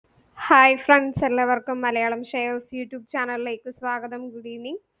Hi friends, എല്ലാവർക്കും Malayalam shares YouTube ചാനലിലേക്ക് സ്വാഗതം. Good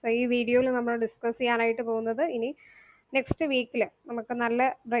evening. സോ ഈ വീഡിയോയിൽ നമ്മൾ ഡിസ്കസ് ചെയ്യാനായിട്ട് പോകുന്നത് ഇനി നെക്സ്റ്റ് വീക്കിൽ നമുക്ക് നല്ല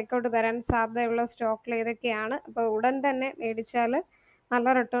ബ്രേക്കൗട്ട് തരാൻ സാധ്യതയുള്ള സ്റ്റോക്കിൽ ഏതൊക്കെയാണ്. അപ്പോൾ ഉടൻ തന്നെ മേടിച്ചാൽ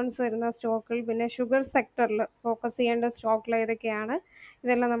നല്ല റിട്ടേൺസ് തരുന്ന സ്റ്റോക്കുകൾ, പിന്നെ ഷുഗർ സെക്ടറിൽ ഫോക്കസ് ചെയ്യേണ്ട സ്റ്റോക്കുകൾ ഏതൊക്കെയാണ്,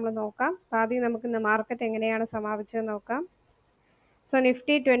 ഇതെല്ലാം നമ്മൾ നോക്കാം. ആദ്യം നമുക്ക് ഇന്ന് മാർക്കറ്റ് എങ്ങനെയാണ് സമാപിച്ചത് നോക്കാം. സോ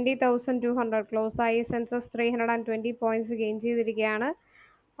നിഫ്റ്റി 20,200 ക്ലോസ് ആയി. സെൻസസ് 320 പോയിന്റ്സ് ഗെയിൻ ചെയ്തിരിക്കുകയാണ്.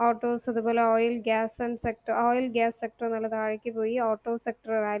 ഓട്ടോസ് അതുപോലെ ഓയിൽ ഗ്യാസ് സെക്ടർ നല്ല താഴേക്ക് പോയി. ഓട്ടോ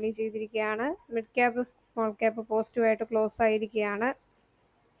സെക്ടർ റാലി ചെയ്തിരിക്കുകയാണ്. മിഡ് ക്യാപ്പ് സ്മോൾ ക്യാപ്പ് പോസിറ്റീവായിട്ട് ക്ലോസ് ആയിരിക്കുകയാണ്.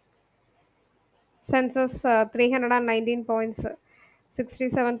 സെൻസസ് 319 പോയിന്റ്സ്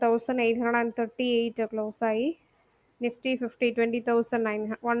 67,838 ക്ലോസ് ആയി. നിഫ്റ്റി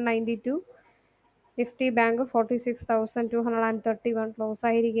 20,192. നിഫ്റ്റി ബാങ്ക് 46,231 ക്ലോസ്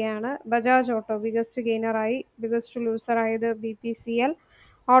ആയിരിക്കുകയാണ്. Bajaj auto biggest ഗെയിനറായി. Biggest ലൂസറായത് BPCL.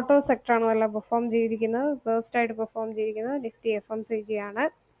 Auto സെക്ടറാണ് നല്ല പെർഫോം ചെയ്തിരിക്കുന്നത്. ബേസ്റ്റ് ആയിട്ട് പെർഫോം ചെയ്തിരിക്കുന്നത് നിഫ്റ്റി FMCG ആണ്.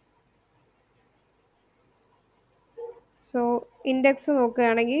 സോ ഇൻഡെക്സ്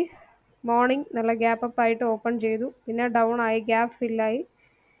നോക്കുകയാണെങ്കിൽ മോർണിംഗ് നല്ല ഗ്യാപ്പ് അപ്പ് ആയിട്ട് ഓപ്പൺ ചെയ്തു, പിന്നെ ഡൗൺ ആയി, ഗ്യാപ്പ് ഫില്ലായി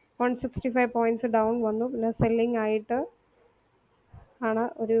 165 പോയിന്റ്സ് ഡൗൺ വന്നു. പിന്നെ സെല്ലിംഗ് ആയിട്ട് ആണ്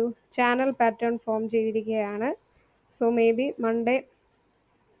ഒരു ചാനൽ പാറ്റേൺ ഫോം ചെയ്തിരിക്കുകയാണ്. So may be Monday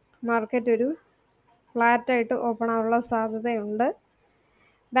market ഒരു ഫ്ലാറ്റായിട്ട് ഓപ്പൺ ആവാനുള്ള സാധ്യതയുണ്ട്.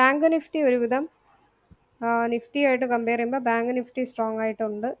 ബാങ്ക് നിഫ്റ്റി ഒരുവിധം നിഫ്റ്റിയായിട്ട് കമ്പയർ ചെയ്യുമ്പോൾ ബാങ്ക് നിഫ്റ്റി സ്ട്രോങ്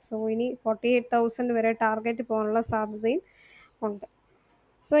ആയിട്ടുണ്ട്. സോ ഇനി 48,000 വരെ ടാർഗറ്റ് പോകാനുള്ള സാധ്യതയും ഉണ്ട്.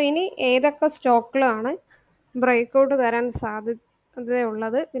 സോ ഇനി ഏതൊക്കെ സ്റ്റോക്കുകളാണ് ബ്രേക്കൗട്ട് തരാൻ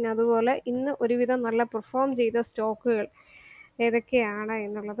സാധ്യതയുള്ളത്, പിന്നെ അതുപോലെ ഇന്ന് ഒരുവിധം നല്ല പെർഫോം ചെയ്ത സ്റ്റോക്കുകൾ ഏതൊക്കെയാണ്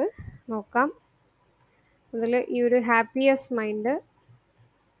എന്നുള്ളത് നോക്കാം. അതിൽ ഈ ഒരു ഹാപ്പിയസ്റ്റ് മൈൻഡ്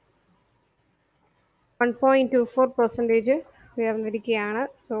 1.24% ഉയർന്നിരിക്കുകയാണ്.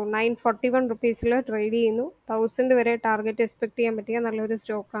 സോ 941 റുപ്പീസിൽ ട്രേഡ് ചെയ്യുന്നു. 1000 വരെ ടാർഗറ്റ് എക്സ്പെക്ട് ചെയ്യാൻ പറ്റിയ നല്ലൊരു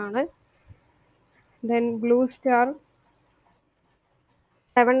സ്റ്റോക്കാണ്. ദെൻ ബ്ലൂ സ്റ്റാർ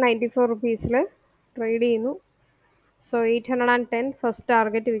 794 റുപ്പീസിൽ ട്രേഡ് ചെയ്യുന്നു. സോ 810 ഫസ്റ്റ്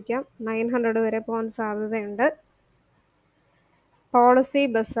ടാർഗറ്റ് വയ്ക്കാം. 900 വരെ പോകാൻ സാധ്യതയുണ്ട്. പോളിസി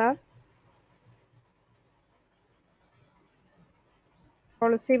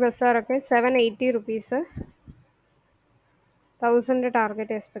ബസാറൊക്കെ 780 റുപ്പീസ് 1000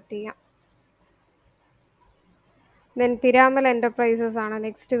 ടാർഗറ്റ് എക്സ്പെക്ട് ചെയ്യാം. ദെൻ പിരാമൽ എൻ്റർപ്രൈസസ് ആണ്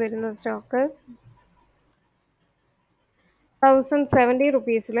നെക്സ്റ്റ് വരുന്ന സ്റ്റോക്ക്. 1070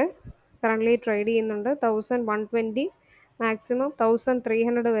 റുപ്പീസിൽ കറൻ്റ്ലി ട്രേഡ് ചെയ്യുന്നുണ്ട്. 1120 മാക്സിമം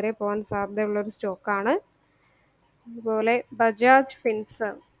 1300 വരെ പോകാൻ സാധ്യതയുള്ളൊരു സ്റ്റോക്കാണ്. അതുപോലെ ബജാജ്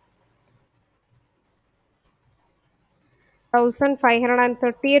ഫിൻസർവ്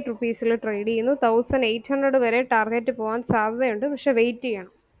 1538 റുപ്പീസിൽ ട്രേഡ് ചെയ്യുന്നു. 1800 വരെ ടാർഗറ്റ് പോകാൻ സാധ്യതയുണ്ട്, പക്ഷെ വെയിറ്റ്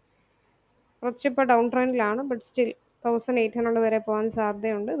ചെയ്യണം. കുറച്ചിപ്പോൾ ഡൗൺ ട്രെൻഡിലാണ്, ബട്ട് സ്റ്റിൽ 1800 വരെ പോകാൻ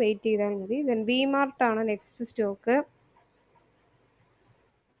സാധ്യതയുണ്ട്, വെയിറ്റ് ചെയ്താൽ മതി. ദെൻ V-Mart ആണ് next stock.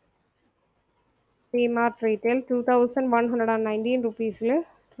 V-Mart retail 2119 റുപ്പീസിൽ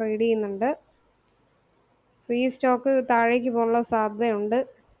trade ചെയ്യുന്നുണ്ട്. സോ ഈ സ്റ്റോക്ക് താഴേക്ക് പോകാനുള്ള സാധ്യതയുണ്ട്.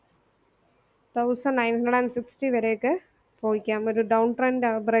 1960 വരെയൊക്കെ പോയിക്കാം. ഒരു ഡൗൺ ട്രെൻഡ്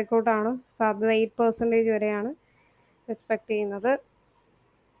ബ്രേക്കൗട്ടാണ് സാധ്യത. 8% വരെയാണ് എക്സ്പെക്ട് ചെയ്യുന്നത്.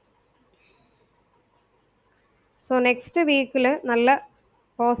 സോ നെക്സ്റ്റ് വീക്കിൽ നല്ല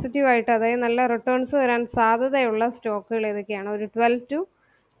പോസിറ്റീവായിട്ട്, അതായത് നല്ല റിട്ടേൺസ് തരാൻ സാധ്യതയുള്ള സ്റ്റോക്കുകൾ ഏതൊക്കെയാണ്, ഒരു 12 to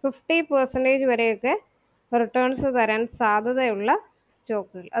 50% വരെയൊക്കെ റിട്ടേൺസ് തരാൻ സാധ്യതയുള്ള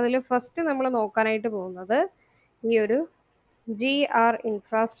സ്റ്റോക്കുകൾ. അതിൽ ഫസ്റ്റ് നമ്മൾ നോക്കാനായിട്ട് പോകുന്നത് ഈ ഒരു GR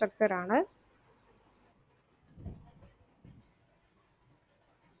ഇൻഫ്രാസ്ട്രക്ചർ ആണ്.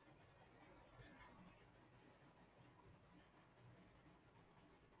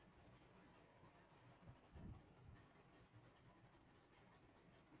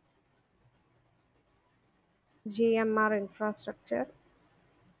 GMR ഇൻഫ്രാസ്ട്രക്ചർ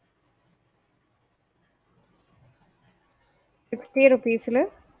 60 റുപ്പീസിൽ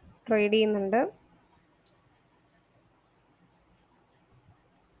ട്രേഡ് ചെയ്യുന്നുണ്ട്.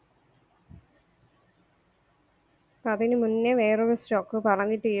 അതിന് മുന്നേ വേറൊരു സ്റ്റോക്ക്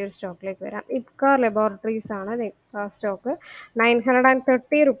പറഞ്ഞിട്ട് ഈ ഒരു സ്റ്റോക്കിലേക്ക് വരാം. ഇപ്കാർ ലബോറട്ടറീസ് ആണ് സ്റ്റോക്ക്.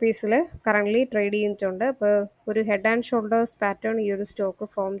 930 റുപ്പീസിൽ കറൻ്റ്ലി ട്രേഡ് ചെയ്തിട്ടുണ്ട്. അപ്പോൾ ഒരു ഹെഡ് ആൻഡ് ഷോൾഡേഴ്സ് പാറ്റേൺ ഈ ഒരു സ്റ്റോക്ക്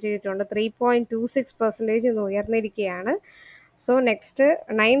ഫോം ചെയ്തിട്ടുണ്ട്. 3.26% ഇന്ന് ഉയർന്നിരിക്കുകയാണ്. സോ നെക്സ്റ്റ്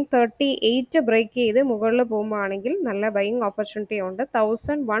 938 ബ്രേക്ക് ചെയ്ത് മുകളിൽ പോകുമ്പോഴാണെങ്കിൽ നല്ല ബൈയിങ് ഓപ്പർച്യൂണിറ്റി ഉണ്ട്.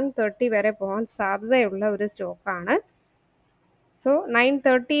 1130 വരെ പോകാൻ സാധ്യതയുള്ള ഒരു സ്റ്റോക്കാണ്. സോ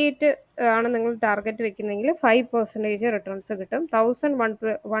 938 ആണ് നിങ്ങൾ ടാർഗറ്റ് വെക്കുന്നതെങ്കിൽ 5% റിട്ടേൺസ് കിട്ടും.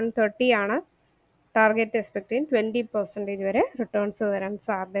 1130 ആണ് ടാർഗറ്റ് എക്സ്പെക്ട് ചെയ്യും 20% വരെ റിട്ടേൺസ് തരാൻ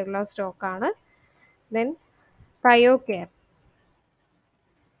സാധ്യതയുള്ള സ്റ്റോക്കാണ്. Then thio care.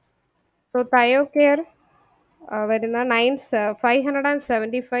 So thio care വരുന്ന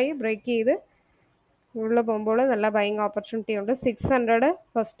 575 ബ്രേക്ക് ചെയ്ത് മുകളിൽ പോകുമ്പോൾ നല്ല ബൈങ് ഓപ്പർച്യൂണിറ്റി ഉണ്ട്. 600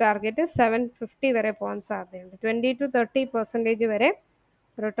 ഫസ്റ്റ് ടാർഗറ്റ്, 750 വരെ പോകാൻ സാധ്യതയുണ്ട്. 20-30% വരെ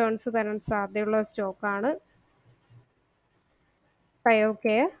റിട്ടേൺസ് തരാൻ സാധ്യതയുള്ള സ്റ്റോക്കാണ് തയോ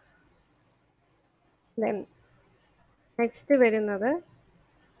കെയർ. ദെൻ നെക്സ്റ്റ് വരുന്നത്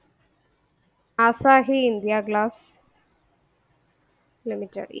ആസാഹി ഇന്ത്യ ഗ്ലാസ്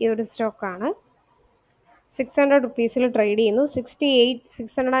ലിമിറ്റഡ്. ഈ ഒരു സ്റ്റോക്കാണ്. 600 റുപ്പീസിൽ ട്രേഡ് ചെയ്യുന്നു.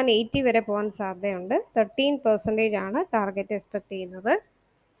 680 വരെ പോകാൻ സാധ്യതയുണ്ട്. 13% ആണ് ടാർഗറ്റ് എക്സ്പെക്ട് ചെയ്യുന്നത്.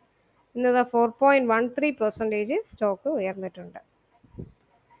 ഇന്നത് 4.13% സ്റ്റോക്ക് ഉയർന്നിട്ടുണ്ട്.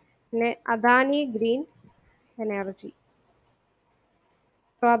 പിന്നെ Adani green energy.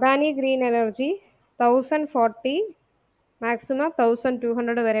 So Adani green energy 1040 maximum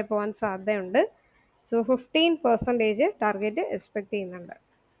 1200 വരെ പോകാൻ സാധ്യതയുണ്ട്. സോ 15% ടാർഗറ്റ് എക്സ്പെക്ട് ചെയ്യുന്നുണ്ട്.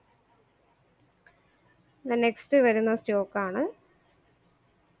 നെക്സ്റ്റ് വരുന്ന സ്റ്റോക്കാണ്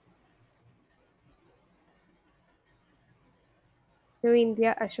new India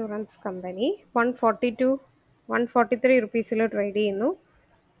assurance company. 143 റുപ്പീസിൽ trade ചെയ്യുന്നു.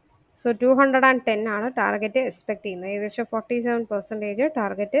 സോ 210 ആണ് ടാർഗറ്റ് എക്സ്പെക്ട് ചെയ്യുന്നത്. ഏകദേശം 47%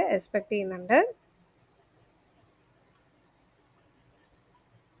 ടാർഗറ്റ് എക്സ്പെക്ട് ചെയ്യുന്നുണ്ട്.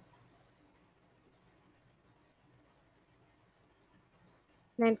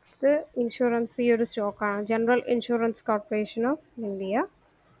 Next insurance. ഈ ഒരു സ്റ്റോക്കാണ് general insurance corporation of India.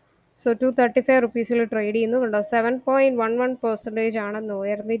 So 235 റുപ്പീസിൽ trade ചെയ്യുന്നു. കണ്ടോ 7.11% ആണെന്ന്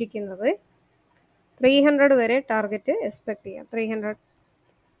ഉയർന്നിരിക്കുന്നത്. 300 വരെ ടാർഗറ്റ് എക്സ്പെക്ട് ചെയ്യാം. 300.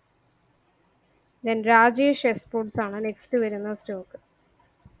 ദെൻ രാജേഷ് എക്സ്പോർട്സ് ആണ് നെക്സ്റ്റ് വരുന്ന സ്റ്റോക്ക്.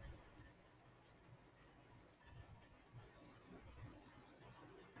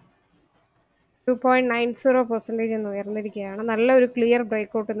 %2.90 എന്ന് ഉയർന്നിരിക്കുകയാണ്. നല്ലൊരു ക്ലിയർ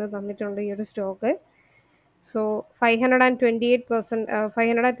ബ്രേക്ക്ഔട്ട് ഇന്ന് തന്നിട്ടുണ്ട് ഈ ഒരു സ്റ്റോക്ക്. സോ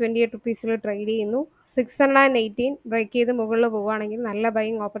 528 റുപ്പീസിൽ ട്രേഡ് ചെയ്യുന്നു. 618 ബ്രേക്ക് ചെയ്ത് മുകളിൽ പോവുകയാണെങ്കിൽ നല്ല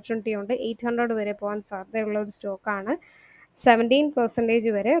ബൈങ് ഓപ്പർച്യൂണിറ്റി ഉണ്ട്. 800 വരെ പോകാൻ സാധ്യതയുള്ള ഒരു സ്റ്റോക്കാണ്. 17%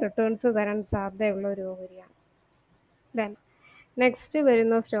 വരെ റിട്ടേൺസ് തരാൻ സാധ്യതയുള്ള ഒരു ഓഹരിയാണ്. ദെൻ നെക്സ്റ്റ്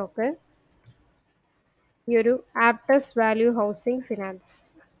വരുന്ന സ്റ്റോക്ക് ഈ ഒരു Aptus value housing finance.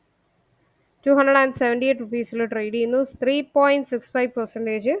 278 റുപ്പീസിൽ trade ചെയ്യുന്നു.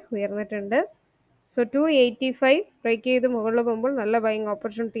 3.65% ഉയർന്നിട്ടുണ്ട്. സോ 285 ബ്രേക്ക് ചെയ്ത് മുകളിൽ പോകുമ്പോൾ നല്ല ബൈങ്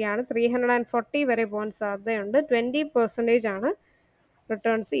ഓപ്പർച്യൂണിറ്റിയാണ്. 340 വരെ പോകാൻ സാധ്യതയുണ്ട്. 20% ആണ്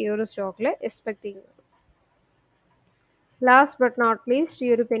റിട്ടേൺസ് ഈ ഒരു സ്റ്റോക്കിൽ എക്സ്പെക്ട് ചെയ്യുന്നത്. ലാസ്റ്റ് ബട്ട് നോട്ട് ലീസ്റ്റ് ഈ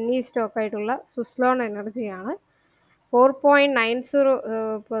ഒരു പെന്നി സ്റ്റോക്കായിട്ടുള്ള സുസ്ലോൺ എനർജിയാണ്.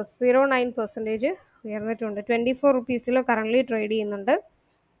 4.09% ഉയർന്നിട്ടുണ്ട്. 24 റുപ്പീസിൽ കറൻ്റ്ലി ട്രേഡ് ചെയ്യുന്നുണ്ട്.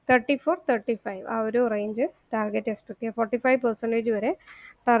 34-35 ആ ഒരു റേഞ്ച് ടാർഗറ്റ് എക്സ്പെക്ട് ചെയ്യുക. 45% വരെ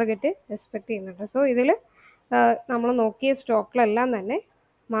ടാർഗറ്റ് എക്സ്പെക്ട് ചെയ്യുന്നുണ്ട്. സോ ഇതിൽ നമ്മൾ നോക്കിയ സ്റ്റോക്കിലെല്ലാം തന്നെ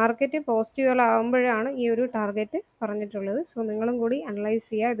മാർക്കറ്റ് പോസിറ്റീവുകളാകുമ്പോഴാണ് ഈ ഒരു ടാർഗറ്റ് പറഞ്ഞിട്ടുള്ളത്. സോ നിങ്ങളും കൂടി അനലൈസ്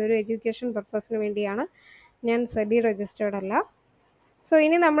ചെയ്യുക. ഇതൊരു എഡ്യൂക്കേഷൻ പർപ്പസിന് വേണ്ടിയാണ്. ഞാൻ സെബി രജിസ്റ്റേർഡ് അല്ല. സോ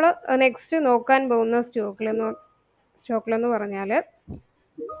ഇനി നമ്മൾ നെക്സ്റ്റ് നോക്കാൻ പോകുന്ന സ്റ്റോക്കിലെന്ന് പറഞ്ഞാൽ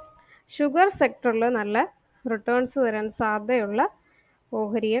ഷുഗർ സെക്ടറിൽ നല്ല റിട്ടേൺസ് തരാൻ സാധ്യതയുള്ള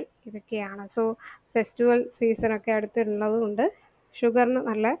ഓഹരികൾ ഇതൊക്കെയാണ്. സോ ഫെസ്റ്റിവൽ സീസണൊക്കെ അടുത്തുള്ളത് കൊണ്ട് ഷുഗറിന്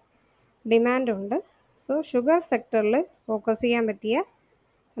നല്ല ഡിമാൻഡുണ്ട്. സോ ഷുഗർ സെക്ടറിൽ ഫോക്കസ് ചെയ്യാൻ പറ്റിയ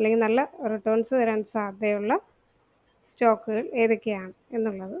അല്ലെങ്കിൽ നല്ല റിട്ടേൺസ് തരാൻ സാധ്യതയുള്ള സ്റ്റോക്കുകൾ ഏതൊക്കെയാണ്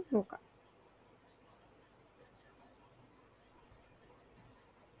എന്നുള്ളത് നോക്കാം.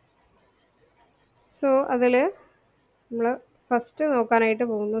 സോ അതിൽ നമ്മൾ ഫസ്റ്റ് നോക്കാനായിട്ട്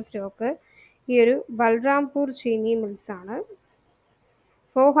പോകുന്ന സ്റ്റോക്ക് ഈ ഒരു ബൽറാംപൂർ ചീനി മിൽസാണ്.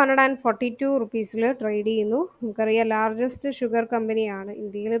 442 റുപ്പീസിൽ ട്രേഡ് ചെയ്യുന്നു. നമുക്കറിയാം ലാർജസ്റ്റ് ഷുഗർ കമ്പനിയാണ്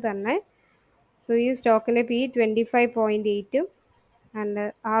ഇന്ത്യയിൽ തന്നെ. സോ ഈ സ്റ്റോക്കിൻ്റെ P 25.8 and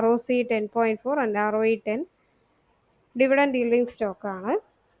ROC 10.4 and ROE 10. Dividend yielding സ്റ്റോക്കാണ്.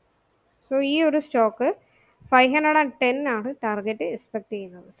 സോ ഈ ഒരു സ്റ്റോക്ക് 510 ആണ് ടാർഗറ്റ് എക്സ്പെക്ട്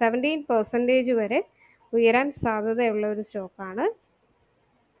ചെയ്യുന്നത്. 17% വരെ ഉയരാൻ സാധ്യതയുള്ള ഒരു സ്റ്റോക്കാണ്.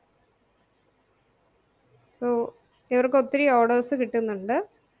 സോ ഇവർക്ക് ഒത്തിരി ഓർഡേഴ്സ് കിട്ടുന്നുണ്ട്.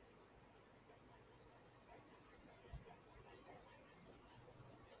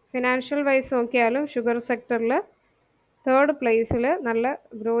 ഫിനാൻഷ്യൽ വൈസ് നോക്കിയാലും ഷുഗർ സെക്ടറിൽ 3rd പ്ലേസിൽ നല്ല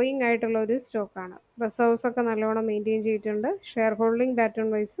ഗ്രോയിങ് ആയിട്ടുള്ള ഒരു സ്റ്റോക്കാണ്. റിസർവ്സ് ഒക്കെ നല്ലോണം മെയിൻറ്റെയിൻ ചെയ്തിട്ടുണ്ട്. ഷെയർ ഹോൾഡിംഗ് പാറ്റേൺ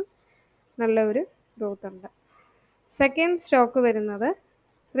വൈസും നല്ല ഒരു ഗ്രോത്ത് ഉണ്ട്. സെക്കൻഡ് സ്റ്റോക്ക് വരുന്നത്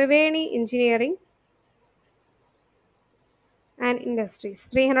Triveni engineering and industries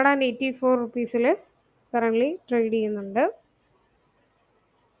 384 റുപ്പീസിൽ currently trade ചെയ്യുന്നുണ്ട്.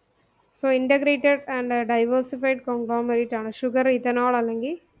 So integrated and diversified conglomerate ആണ്. ഷുഗർ, ഇഥനോൾ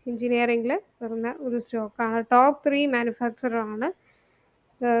അല്ലെങ്കിൽ എഞ്ചിനീയറിംഗിൽ വരുന്ന ഒരു സ്റ്റോക്കാണ്. ടോപ്പ് 3 മാനുഫാക്ചറർ ആണ്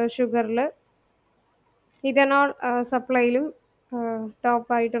ഷുഗറിൽ. ഇഥനോൾ സപ്ലൈയിലും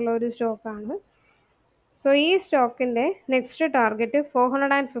ടോപ്പായിട്ടുള്ള ഒരു സ്റ്റോക്കാണ്. സോ ഈ സ്റ്റോക്കിൻ്റെ നെക്സ്റ്റ് ടാർഗറ്റ്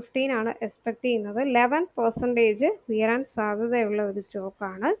 415 ആണ് എക്സ്പെക്ട് ചെയ്യുന്നത്. 11% ഉയരാൻ സാധ്യതയുള്ള ഒരു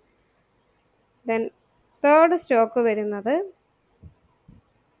സ്റ്റോക്കാണ്. ദെൻ തേർഡ് സ്റ്റോക്ക് വരുന്നത്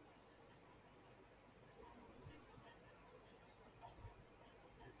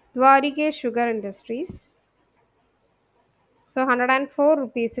Dwarikesh sugar industries. So 104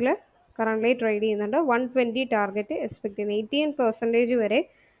 റുപ്പീസിൽ currently trade ചെയ്യുന്നുണ്ട്. 120 ടാർഗറ്റ് എക്സ്പെക്ട് ചെയ്യുന്നത്. 18% വരെ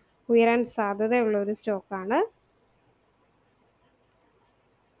ഉയരാൻ സാധ്യതയുള്ള ഒരു സ്റ്റോക്കാണ്.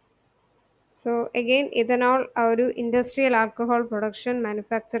 സോ അഗെയിൻ ഇഥനോൾ ഒരു ഇൻഡസ്ട്രിയൽ ആൽക്കഹോൾ പ്രൊഡക്ഷൻ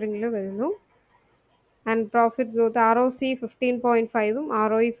മാനുഫാക്ചറിങ്ങിൽ വരുന്നു. And profit growth ROC 15.5ഉം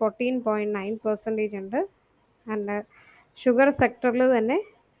ROE 14.9% ഉണ്ട്. ആൻഡ് ഷുഗർ സെക്ടറിൽ തന്നെ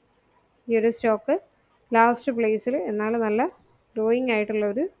ഈ ഒരു സ്റ്റോക്ക് ലാസ്റ്റ് പ്ലേസിൽ, എന്നാൽ നല്ല ഗ്രോയിങ് ആയിട്ടുള്ള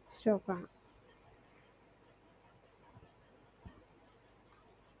ഒരു സ്റ്റോക്കാണ്.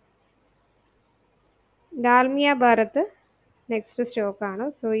 ഡാൽമിയ ഭാരത് നെക്സ്റ്റ് സ്റ്റോക്കാണ്.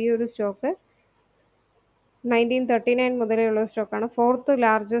 സോ ഈ ഒരു സ്റ്റോക്ക് 1939 മുതലുള്ള സ്റ്റോക്കാണ്. 4th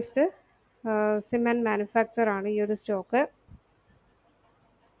ലാർജസ്റ്റ് സിമെൻറ്റ് മാനുഫാക്ചർ ആണ് ഈ ഒരു stock.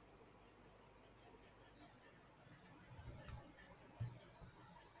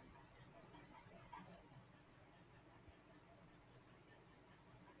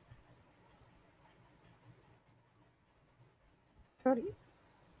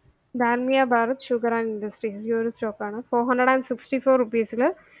 Dalmia Bharat sugar and industries ഈ ഒരു സ്റ്റോക്കാണ്. 464 റുപ്പീസിൽ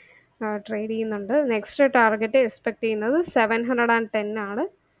ട്രേഡ് ചെയ്യുന്നുണ്ട്. നെക്സ്റ്റ് ടാർഗറ്റ് എക്സ്പെക്ട് ചെയ്യുന്നത് 710 ആണ്.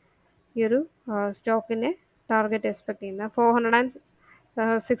 ഈ ഒരു സ്റ്റോക്കിൻ്റെ ടാർഗറ്റ് എക്സ്പെക്ട് ചെയ്യുന്നത്.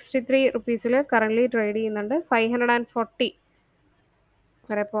 463 റുപ്പീസിൽ കറൻ്റ്ലി ട്രേഡ് ചെയ്യുന്നുണ്ട്. 540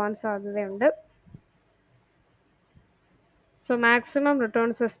 വരെ പോകാൻ സാധ്യതയുണ്ട്. സോ മാക്സിമം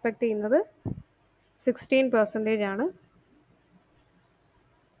റിട്ടേൺസ് എക്സ്പെക്ട് ചെയ്യുന്നത് 16% ആണ്.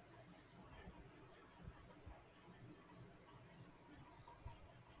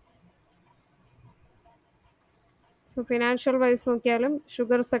 സോ ഫിനാൻഷ്യൽ വൈസ് നോക്കിയാലും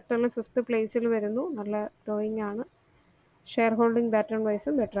ഷുഗർ സെക്ടറിൽ 5th പ്ലേസിൽ വരുന്നു. നല്ല ഗ്രോയിങ് ആണ്. ഷെയർ ഹോൾഡിംഗ് പാറ്റേൺ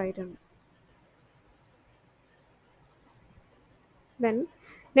വൈസും ബെറ്റർ ആയിട്ടുണ്ട്. ദെൻ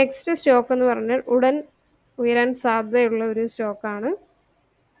നെക്സ്റ്റ് സ്റ്റോക്ക് എന്ന് പറഞ്ഞാൽ ഉടൻ ഉയരാൻ സാധ്യതയുള്ള ഒരു സ്റ്റോക്കാണ്.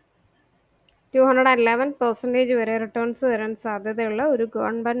 211% വരെ റിട്ടേൺസ് തരാൻ സാധ്യതയുള്ള ഒരു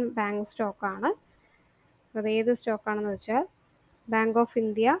ഗവൺമെൻറ് ബാങ്ക് സ്റ്റോക്കാണ്. അത് ഏത് സ്റ്റോക്കാണെന്ന് വെച്ചാൽ bank of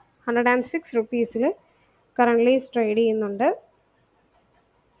India. 106 റുപ്പീസിൽ currently trade ചെയ്യുന്നുണ്ട്.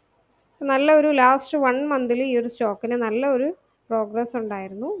 നല്ല ഒരു ലാസ്റ്റ് 1 മന്തിൽ ഈ ഒരു സ്റ്റോക്കിന് നല്ല ഒരു പ്രോഗ്രസ്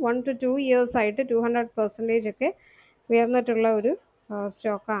ഉണ്ടായിരുന്നു. 1 to 2 years ആയിട്ട് 200% ഒക്കെ ഉയർന്നിട്ടുള്ള ഒരു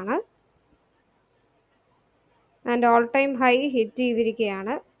സ്റ്റോക്കാണ്. And all time high hit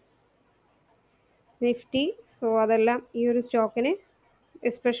ചെയ്തിരിക്കുകയാണ് നിഫ്റ്റി. സോ അതെല്ലാം ഈ ഒരു സ്റ്റോക്കിന്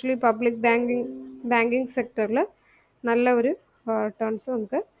എസ്പെഷ്യലി പബ്ലിക് ബാങ്കിങ് സെക്ടറിൽ നല്ല ഒരു റിട്ടേൺസ്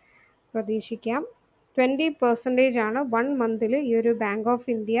നമുക്ക് പ്രതീക്ഷിക്കാം. 20% ആണ് 1 മന്തിൽ ഈ ഒരു bank of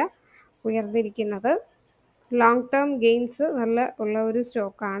India ഉയർന്നിരിക്കുന്നത്. Long term gains നല്ല ഉള്ള ഒരു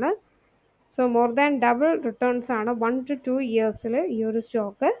സ്റ്റോക്കാണ്. So more than double returns ആണ് 1 to 2 yearsൽ ഈ ഒരു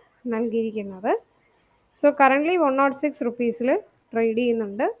സ്റ്റോക്ക് നൽകിയിരിക്കുന്നത്. സോ കറൻ്റ്ലി 106 റുപ്പീസിൽ ട്രേഡ്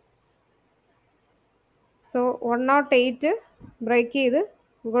ചെയ്യുന്നുണ്ട്. സോ 108 ബ്രേക്ക് ചെയ്ത്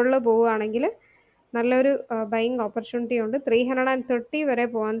മുകളിൽ പോവുകയാണെങ്കിൽ നല്ലൊരു ബൈയിങ് ഓപ്പർച്യൂണിറ്റി ഉണ്ട്. 330 വരെ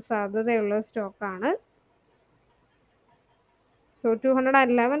പോകാൻ സാധ്യതയുള്ള സ്റ്റോക്കാണ്. സോ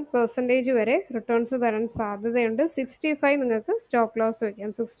 211% വരെ റിട്ടേൺസ് തരാൻ സാധ്യതയുണ്ട്. 65 നിങ്ങൾക്ക് സ്റ്റോപ്പ് ലോസ്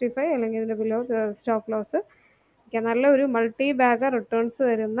വയ്ക്കാം. 65 അല്ലെങ്കിൽ ഇതിൻ്റെ ബിലോ സ്റ്റോപ്പ് ലോസ് വയ്ക്കാം. നല്ലൊരു മൾട്ടി ബാഗർ റിട്ടേൺസ്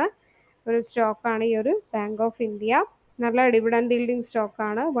തരുന്ന ഒരു സ്റ്റോക്കാണ് ഈ ഒരു ബാങ്ക് ഓഫ് ഇന്ത്യ. നല്ല ഡിവിഡൻഡ് ഈൽഡിങ്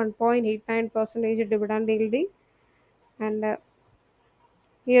സ്റ്റോക്കാണ്. 1.89% ഡിവിഡൻഡ് ഈൽഡിങ്. ആൻഡ്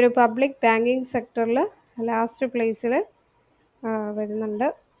ഈ ഒരു പബ്ലിക് ബാങ്കിങ് സെക്ടറിൽ ലാസ്റ്റ് പ്ലേസിൽ വരുന്നുണ്ട്.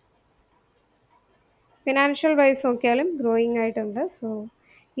 ഫിനാൻഷ്യൽ വൈസ് നോക്കിയാലും ഗ്രോയിങ് ആയിട്ടുണ്ട്. സോ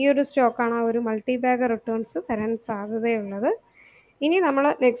ഈ ഒരു സ്റ്റോക്കാണ് ആ ഒരു മൾട്ടി ബാഗർ റിട്ടേൺസ് തരാൻ സാധ്യതയുള്ളത്. ഇനി നമ്മൾ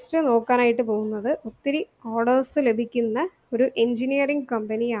നെക്സ്റ്റ് നോക്കാനായിട്ട് പോകുന്നത് ഒത്തിരി ഓർഡേഴ്സ് ലഭിക്കുന്ന ഒരു എൻജിനീയറിംഗ്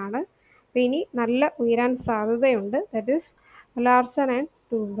കമ്പനിയാണ്. അപ്പോൾ ഇനി നല്ല ഉയരാൻ സാധ്യതയുണ്ട്. That is Larsen and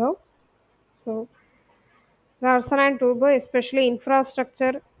Toubro. So Larsen and Toubro especially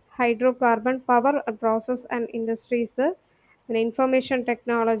infrastructure, hydro carbon, power process and industries, പിന്നെ ഇൻഫർമേഷൻ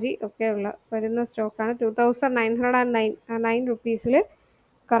ടെക്നോളജി ഒക്കെ ഉള്ള വരുന്ന സ്റ്റോക്കാണ്. 2909 റുപ്പീസിൽ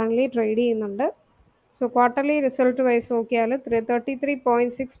കറൻ്റ്ലി ട്രേഡ് ചെയ്യുന്നുണ്ട്. സോ ക്വാർട്ടർലി റിസൾട്ട് വൈസ് നോക്കിയാൽ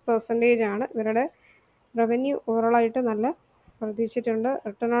 33.6% ആണ് ഇവരുടെ റവന്യൂ. ഓവറോളായിട്ട് നല്ല വർദ്ധിച്ചിട്ടുണ്ട്.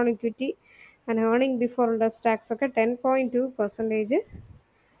 Return on equity and earning before interest tax ഒക്കെ 10.2%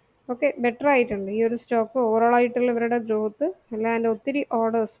 ഒക്കെ ബെറ്റർ ആയിട്ടുണ്ട് ഈ ഒരു സ്റ്റോക്ക്. ഓവറോൾ ആയിട്ടുള്ള ഇവരുടെ ഗ്രോത്ത് അല്ലാണ്ട് ഒത്തിരി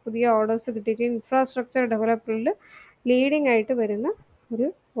ഓർഡേഴ്സ്, പുതിയ ഓർഡേഴ്സ് കിട്ടിയിട്ട് ഇൻഫ്രാസ്ട്രക്ചർ ഡെവലപ്മെൻറ്റിൽ ലീഡിംഗ് ആയിട്ട് വരുന്ന ഒരു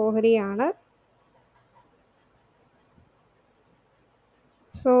ഓഹരിയാണ്.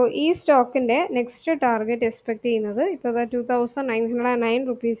 സോ ഈ സ്റ്റോക്കിൻ്റെ നെക്സ്റ്റ് ടാർഗറ്റ് എക്സ്പെക്ട് ചെയ്യുന്നത് ഇപ്പോൾ 2909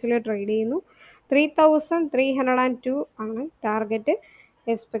 റുപ്പീസിൽ ട്രേഡ് ചെയ്യുന്നു. 3302 ആണ് ടാർഗറ്റ്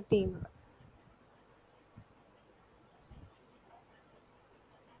എക്സ്പെക്ട് ചെയ്യുന്നത്.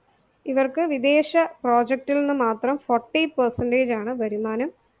 ഇവർക്ക് വിദേശ പ്രോജക്റ്റിൽ നിന്ന് മാത്രം 40% ആണ് വരുമാനം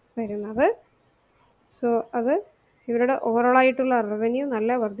വരുന്നത്. സോ അത് ഇവരുടെ ഓവറോൾ ആയിട്ടുള്ള റവന്യൂ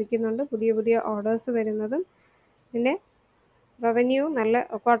നല്ല വർദ്ധിക്കുന്നുണ്ട്, പുതിയ പുതിയ ഓർഡേഴ്സ് വരുന്നതും പിന്നെ റവന്യൂ നല്ല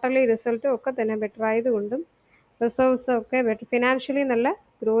ക്വാർട്ടർലി റിസൾട്ടും ഒക്കെ തന്നെ ബെറ്റർ ആയതുകൊണ്ടും റിസർവ്സ് ഒക്കെ ബെറ്റർ, ഫിനാൻഷ്യലി നല്ല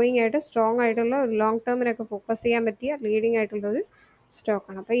ഗ്രോയിങ് ആയിട്ട് സ്ട്രോങ് ആയിട്ടുള്ള ഒരു ലോങ് ടേമിനൊക്കെ ഫോക്കസ് ചെയ്യാൻ പറ്റിയ ലീഡിങ് ആയിട്ടുള്ളൊരു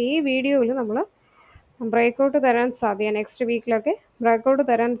സ്റ്റോക്കാണ്. അപ്പോൾ ഈ വീഡിയോയിൽ നമ്മൾ ബ്രേക്കൗട്ട് തരാൻ സാധ്യത, നെക്സ്റ്റ് വീക്കിലൊക്കെ ബ്രേക്കൗട്ട്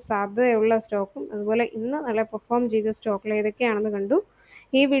തരാൻ സാധ്യതയുള്ള സ്റ്റോക്കും അതുപോലെ ഇന്ന് നല്ല പെർഫോം ചെയ്ത സ്റ്റോക്കിൽ ഏതൊക്കെയാണെന്ന് കണ്ടു.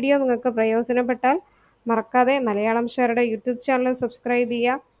 ഈ വീഡിയോ നിങ്ങൾക്ക് പ്രയോജനപ്പെട്ടാൽ മറക്കാതെ മലയാളം ഷെയറുടെ യൂട്യൂബ് ചാനൽ സബ്സ്ക്രൈബ്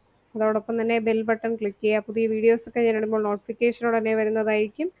ചെയ്യുക. അതോടൊപ്പം തന്നെ ബെൽ ബട്ടൺ ക്ലിക്ക് ചെയ്യുക. പുതിയ വീഡിയോസൊക്കെ ഞാനിടുമ്പോൾ നോട്ടിഫിക്കേഷൻ ഉടനെ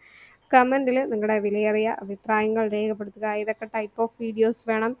വരുന്നതായിരിക്കും. കമൻറ്റിൽ നിങ്ങളുടെ വിലയേറിയ അഭിപ്രായങ്ങൾ രേഖപ്പെടുത്തുക. ഏതൊക്കെ ടൈപ്പ് ഓഫ് വീഡിയോസ്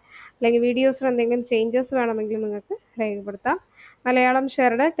വേണം, അല്ലെങ്കിൽ വീഡിയോസിൽ എന്തെങ്കിലും ചേഞ്ചസ് വേണമെങ്കിലും നിങ്ങൾക്ക് രേഖപ്പെടുത്താം. മലയാളം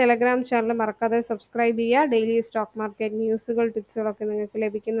ഷെയറുടെ ടെലഗ്രാം ചാനൽ മറക്കാതെ സബ്സ്ക്രൈബ് ചെയ്യുക. ഡെയിലി സ്റ്റോക്ക് മാർക്കറ്റ് ന്യൂസുകൾ, ടിപ്സുകളൊക്കെ നിങ്ങൾക്ക്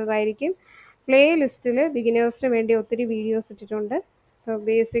ലഭിക്കുന്നതായിരിക്കും. പ്ലേ ലിസ്റ്റിൽ ബിഗിനേഴ്സിന് വേണ്ടി ഒത്തിരി വീഡിയോസ് ഇട്ടിട്ടുണ്ട്.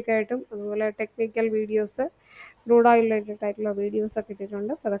 ബേസിക് ആയിട്ടും അതുപോലെ technical videos, crude oil related ആയിട്ടുള്ള വീഡിയോസൊക്കെ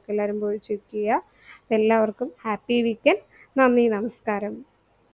ഇട്ടിട്ടുണ്ട്. അപ്പോൾ അതൊക്കെ എല്ലാവരും പോയി ചെക്ക് ചെയ്യുക. എല്ലാവർക്കും ഹാപ്പി വീക്കെൻഡ്. നന്ദി, നമസ്കാരം.